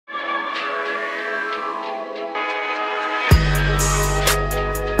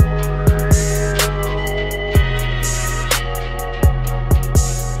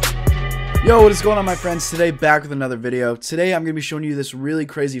Yo, what is going on, my friends? Today, back with another video. Today, I'm going to be showing you this really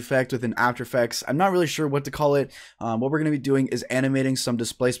crazy effect within After Effects. I'm not really sure what to call it. What we're going to be doing is animating some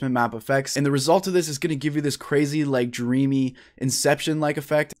displacement map effects, and the result of this is going to give you this crazy, like, dreamy, Inception-like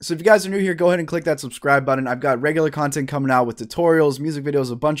effect. So if you guys are new here, go ahead and click that subscribe button. I've got regular content coming out with tutorials, music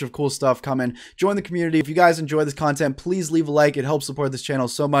videos, a bunch of cool stuff coming. Join the community. If you guys enjoy this content, please leave a like. It helps support this channel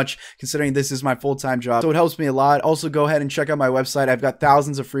so much, considering this is my full-time job, so it helps me a lot. Also, go ahead and check out my website. I've got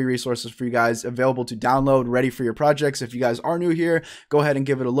thousands of free resources for you guys available to download, ready for your projects. If you guys are new here, go ahead and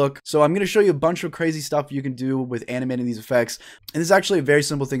give it a look. So I'm going to show you a bunch of crazy stuff you can do with animating these effects, and this is actually a very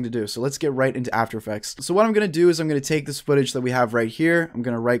simple thing to do. So let's get right into After Effects. So what I'm going to do is I'm going to take this footage that we have right here, I'm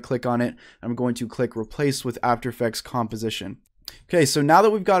going to right click on it, I'm going to click replace with After Effects composition. Okay, so now that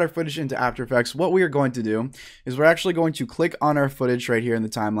we've got our footage into After Effects, what we are going to do is we're actually going to click on our footage right here in the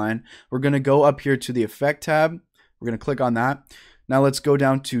timeline. We're going to go up here to the Effect tab. We're going to click on that. Now let's go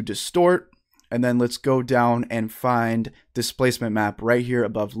down to Distort, and then let's go down and find Displacement Map right here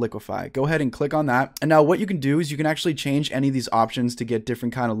above Liquify. Go ahead and click on that. And now what you can do is you can actually change any of these options to get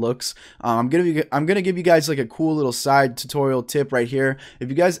different kind of looks. I'm gonna give you guys like a cool little side tutorial tip right here. If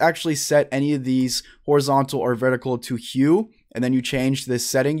you guys actually set any of these horizontal or vertical to hue, and then you change this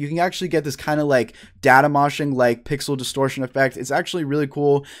setting, you can actually get this kind of like Datamoshing, like pixel distortion effect. It's actually really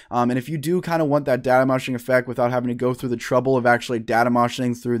cool. And if you do kind of want that Datamoshing effect without having to go through the trouble of actually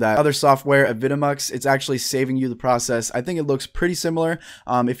Datamoshing through that other software, Avidemux, it's actually saving you the process. I think it looks pretty similar.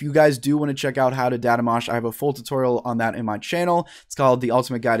 If you guys do want to check out how to Datamosh, I have a full tutorial on that in my channel. It's called The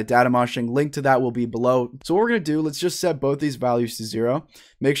Ultimate Guide to Datamoshing. Link to that will be below. So what we're going to do, let's just set both these values to 0.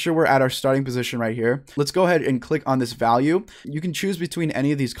 Make sure we're at our starting position right here. Let's go ahead and click on this value. You can choose between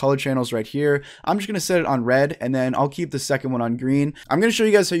any of these color channels right here. I'm just going to set it on red, and then I'll keep the second one on green. I'm going to show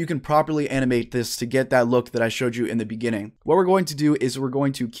you guys how you can properly animate this to get that look that I showed you in the beginning. What we're going to do is we're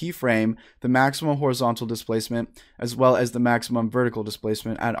going to keyframe the maximum horizontal displacement as well as the maximum vertical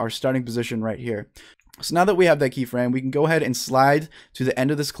displacement at our starting position right here. So now that we have that keyframe, we can go ahead and slide to the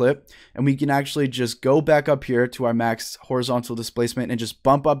end of this clip, and we can actually just go back up here to our max horizontal displacement and just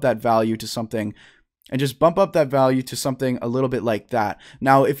bump up that value to something, a little bit like that.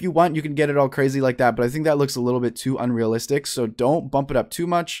 Now, if you want, you can get it all crazy like that, but I think that looks a little bit too unrealistic, so don't bump it up too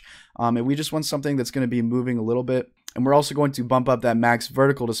much. And we just want something that's going to be moving a little bit. And we're also going to bump up that max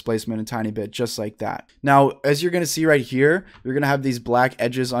vertical displacement a tiny bit, just like that. Now, as you're going to see right here, you're going to have these black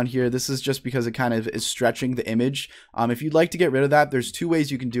edges on here. This is just because it kind of is stretching the image. If you'd like to get rid of that, there's two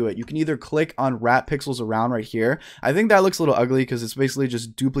ways you can do it. You can either click on wrap pixels around right here. I think that looks a little ugly because it's basically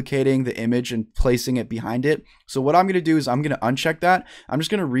just duplicating the image and placing it behind it. So what I'm going to do is I'm going to uncheck that. I'm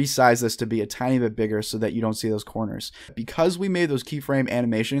just going to resize this to be a tiny bit bigger so that you don't see those corners. Because we made those keyframe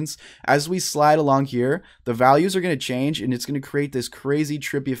animations, as we slide along here, the values are going to change, and it's going to create this crazy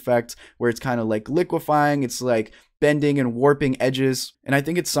trippy effect where it's kind of like liquefying, it's like bending and warping edges, and I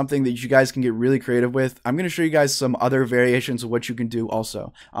think it's something that you guys can get really creative with. I'm going to show you guys some other variations of what you can do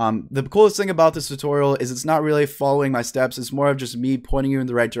also. The coolest thing about this tutorial is it's not really following my steps, it's more of just me pointing you in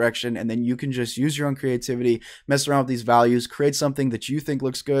the right direction, and then you can just use your own creativity, mess around with these values, create something that you think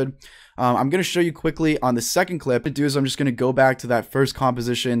looks good. I'm going to show you quickly on the second clip. What to do is I'm just going to go back to that first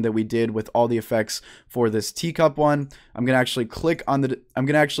composition that we did with all the effects for this teacup one. I'm going to actually click on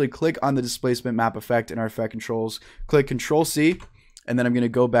the displacement map effect in our effect controls, click Control C, and then I'm going to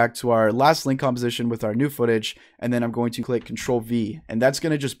go back to our last link composition with our new footage, and then I'm going to click Control V, and that's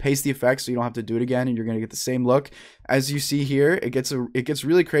going to just paste the effects so you don't have to do it again, and you're going to get the same look. As you see here, it gets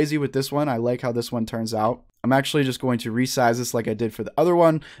really crazy with this one. I like how this one turns out. I'm actually just going to resize this like I did for the other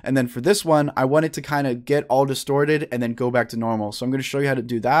one, and then for this one, I want it to kind of get all distorted and then go back to normal. So I'm going to show you how to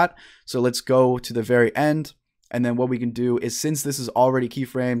do that. So let's go to the very end. And then what we can do is, since this is already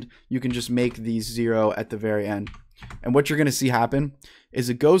keyframed, you can just make these 0 at the very end. And what you're going to see happen is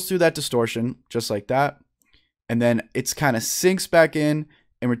it goes through that distortion just like that. And then it's kind of sinks back in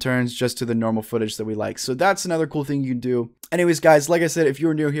and returns just to the normal footage that we like. So that's another cool thing you can do. Anyways, guys, like I said, if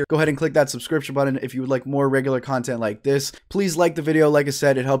you're new here, go ahead and click that subscription button if you would like more regular content like this. Please like the video. Like I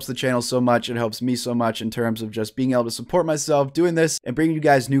said, it helps the channel so much. It helps me so much in terms of just being able to support myself doing this and bringing you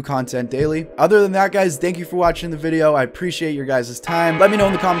guys new content daily. Other than that, guys, thank you for watching the video. I appreciate your guys' time. Let me know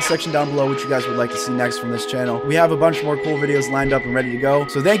in the comment section down below what you guys would like to see next from this channel. We have a bunch more cool videos lined up and ready to go.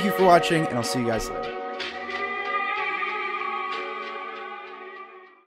 So thank you for watching, and I'll see you guys later.